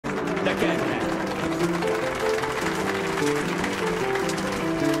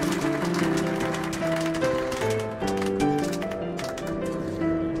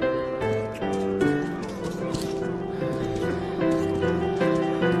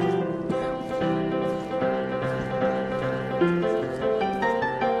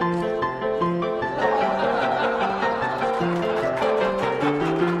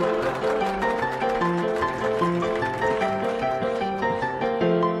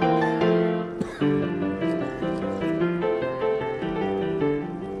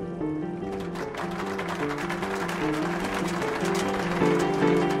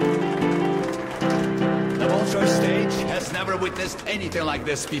witnessed anything like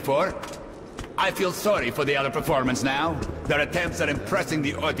this before. I feel sorry for the other performers now. Their attempts at impressing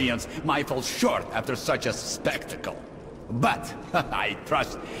the audience might fall short after such a spectacle. But I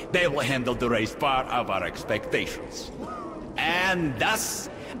trust they will handle the race far above our expectations. And thus,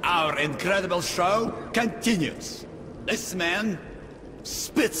 our incredible show continues. This man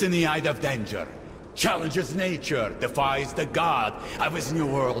spits in the eye of danger, challenges nature, defies the god of his new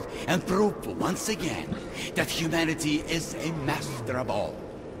world, and proves once again that humanity is a master of all.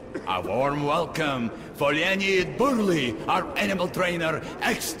 A warm welcome for Leonid Burley, our animal trainer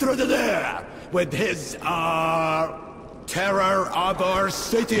extraordinaire, with his, terror of our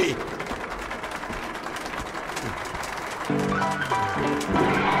city.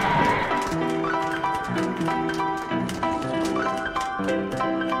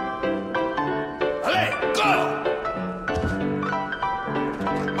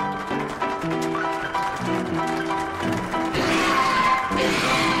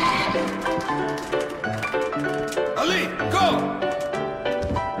 Allez, go!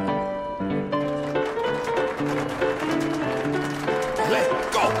 Allez,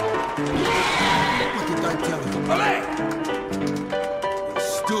 go! Allez! You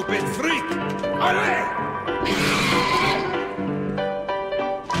stupid freak! Allez!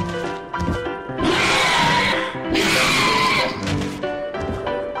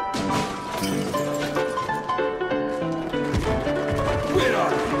 Where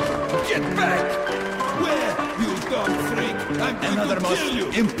are you? Get back! Where, you dumb freak? I'm going Another to most kill you!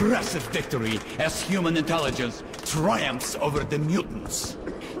 impressive victory as human intelligence triumphs over the mutants.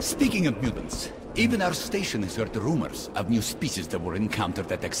 Speaking of mutants, even our station has heard rumors of new species that were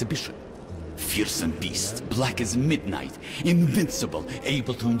encountered at exhibition. Fearsome beasts, black as midnight, invincible,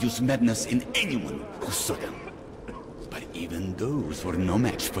 able to induce madness in anyone who saw them. But even those were no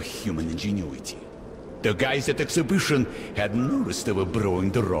match for human ingenuity. The guys at exhibition had noticed they were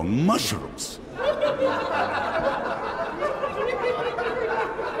brewing the wrong mushrooms.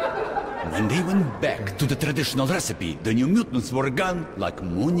 When they went back to the traditional recipe, the new mutants were gone like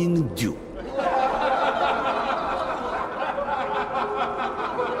morning dew.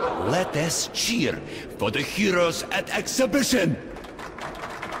 Let us cheer for the heroes at exhibition!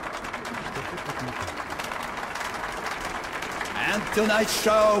 And tonight's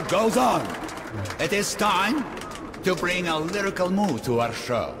show goes on. It is time to bring a lyrical mood to our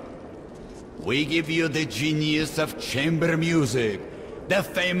show. We give you the genius of chamber music, the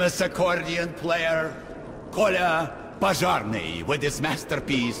famous accordion player, Kolya Pazharny, with his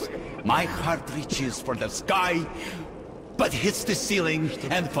masterpiece, My Heart Reaches for the Sky, but hits the ceiling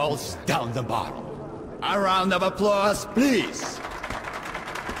and falls down the bottom. A round of applause, please.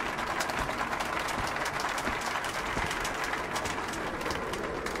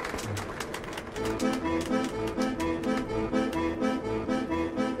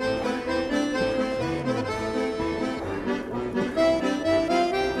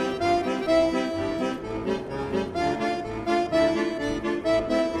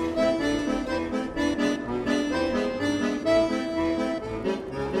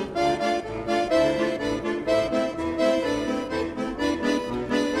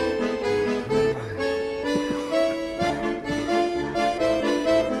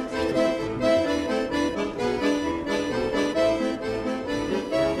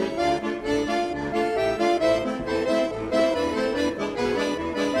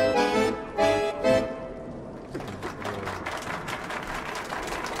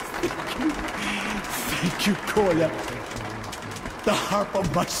 Thank you, Kolya. The harp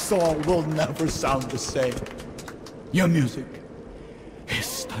of my soul will never sound the same. Your music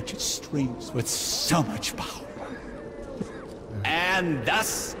is touching strings with so much power. And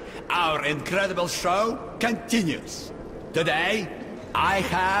thus, our incredible show continues. Today, I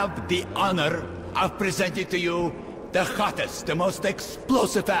have the honor of presenting to you the hottest, the most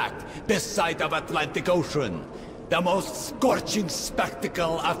explosive act this side of Atlantic Ocean. The most scorching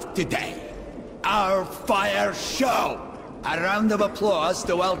spectacle of today. Our fire show. A round of applause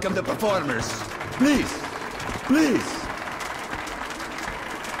to welcome the performers. Please, please.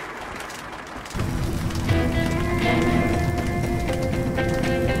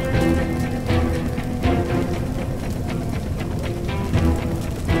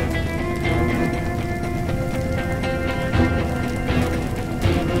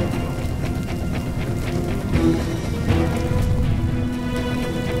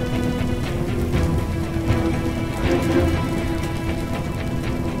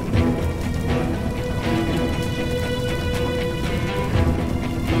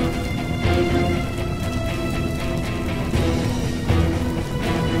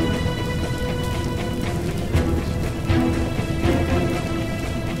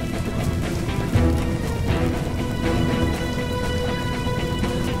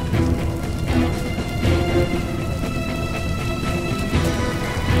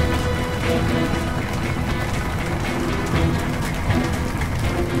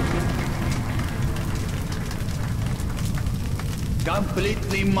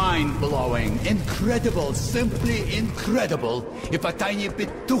 Completely mind-blowing, incredible, simply incredible. If a tiny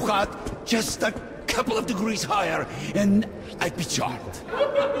bit too hot, just a couple of degrees higher, and I'd be charmed.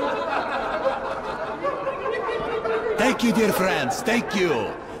 Thank you, dear friends, thank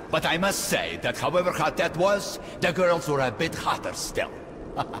you. But I must say that however hot that was, the girls were a bit hotter still.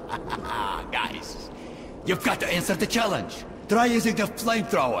 Guys, you've got to answer the challenge. Try using the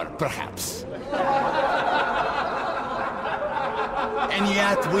flamethrower, perhaps. And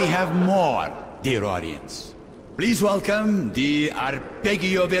yet we have more, dear audience. Please welcome the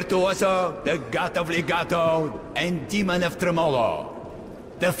arpeggio virtuoso, the god of legato, and demon of tremolo.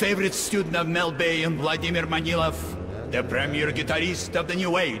 The favorite student of Mel Bay and Vladimir Manilov, the premier guitarist of the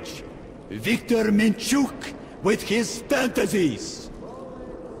new age, Viktor Minchuk with his fantasies.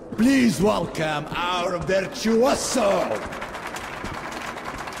 Please welcome our virtuoso.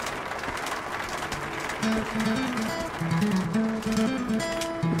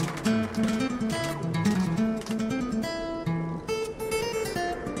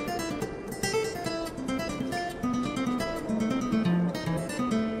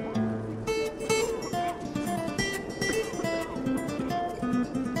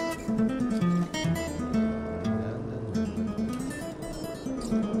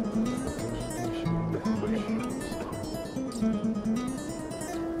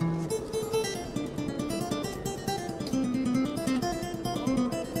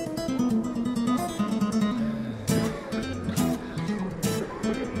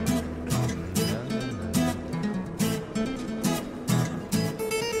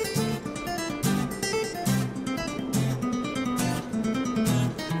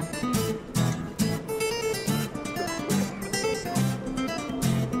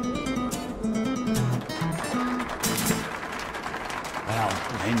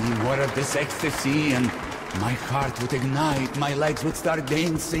 I need more of this ecstasy, and my heart would ignite, my legs would start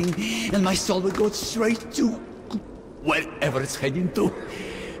dancing, and my soul would go straight to wherever it's heading to.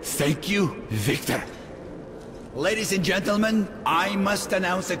 Thank you, Victor. Ladies and gentlemen, I must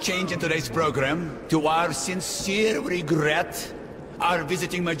announce a change in today's program. To our sincere regret, our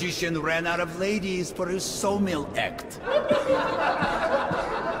visiting magician ran out of ladies for his sawmill act.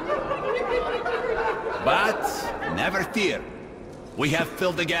 But never fear. We have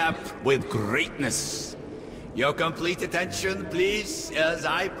filled the gap with greatness. Your complete attention, please, as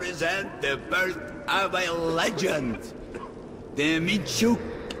I present the birth of a legend. The Minchuk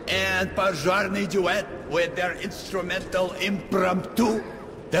and Pazharny duet with their instrumental impromptu,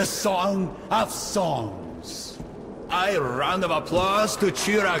 the Song of Songs. A round of applause to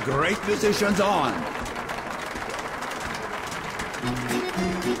cheer our great musicians on.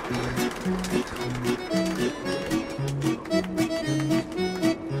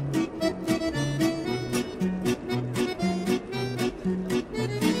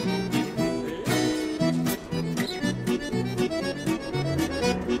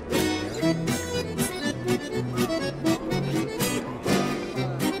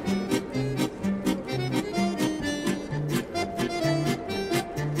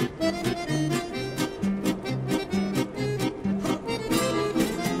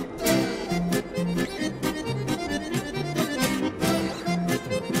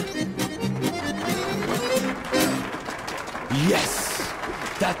 Yes!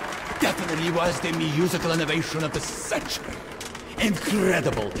 That definitely was the musical innovation of the century.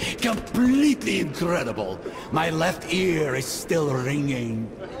 Incredible. Completely incredible. My left ear is still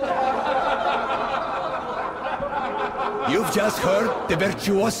ringing. You've just heard the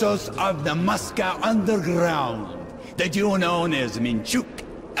virtuosos of the Moscow Underground. The duo known as Minchuk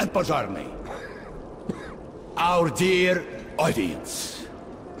and Pazharny. Our dear audience.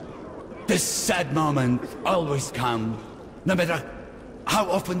 This sad moment always comes, no matter how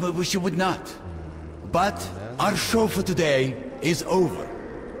often we wish it would not. But our show for today is over.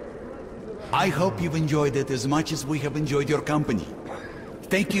 I hope you've enjoyed it as much as we have enjoyed your company.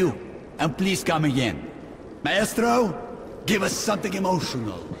 Thank you, and please come again. Maestro, give us something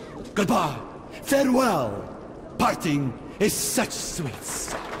emotional. Goodbye, farewell. Parting is such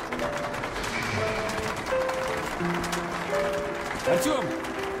sweets. Artyom,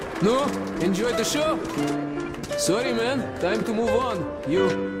 no? Enjoyed the show? Sorry, man. Time to move on.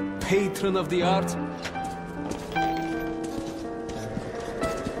 You patron of the art.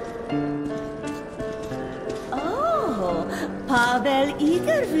 Oh, Pavel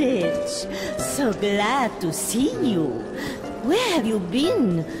Igorovich. So glad to see you. Where have you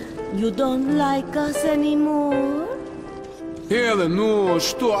been? You don't like us anymore? Helen, no,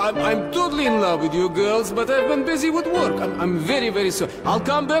 что? I'm totally in love with you girls, but I've been busy with work. I'm very, very sorry. I'll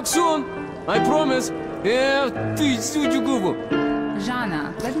come back soon. I promise. Yeah, ты, Сюдю Губу.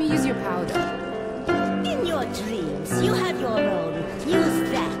 Jana, let me use your powder. In your dreams, you have your own. Use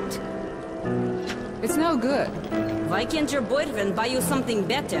that. It's no good. Why can't your boyfriend buy you something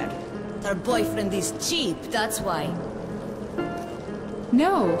better? Her boyfriend is cheap, that's why.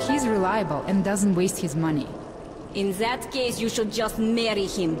 No, he's reliable and doesn't waste his money. In that case, you should just marry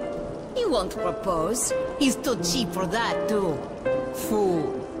him. He won't propose. He's too cheap for that, too.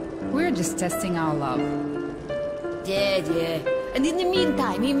 Fool. We're just testing our love. Yeah. And in the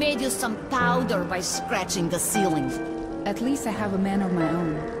meantime, he made you some powder by scratching the ceiling. At least I have a man of my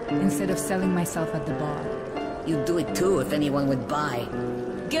own, instead of selling myself at the bar. You'd do it too if anyone would buy.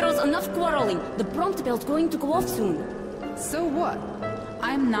 Girls, enough quarreling. The prompt bell's going to go off soon. So what?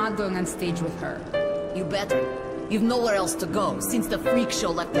 I'm not going on stage with her. You better. You've nowhere else to go, since the freak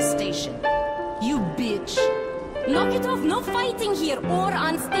show left the station. You bitch. Knock it off, no fighting here or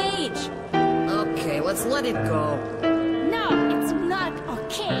on stage. Okay, let's let it go. No, it's not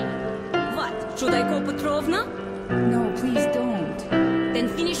okay. What, should I call Petrovna? No, please don't. Then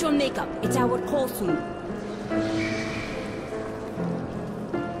finish your makeup. It's our call soon.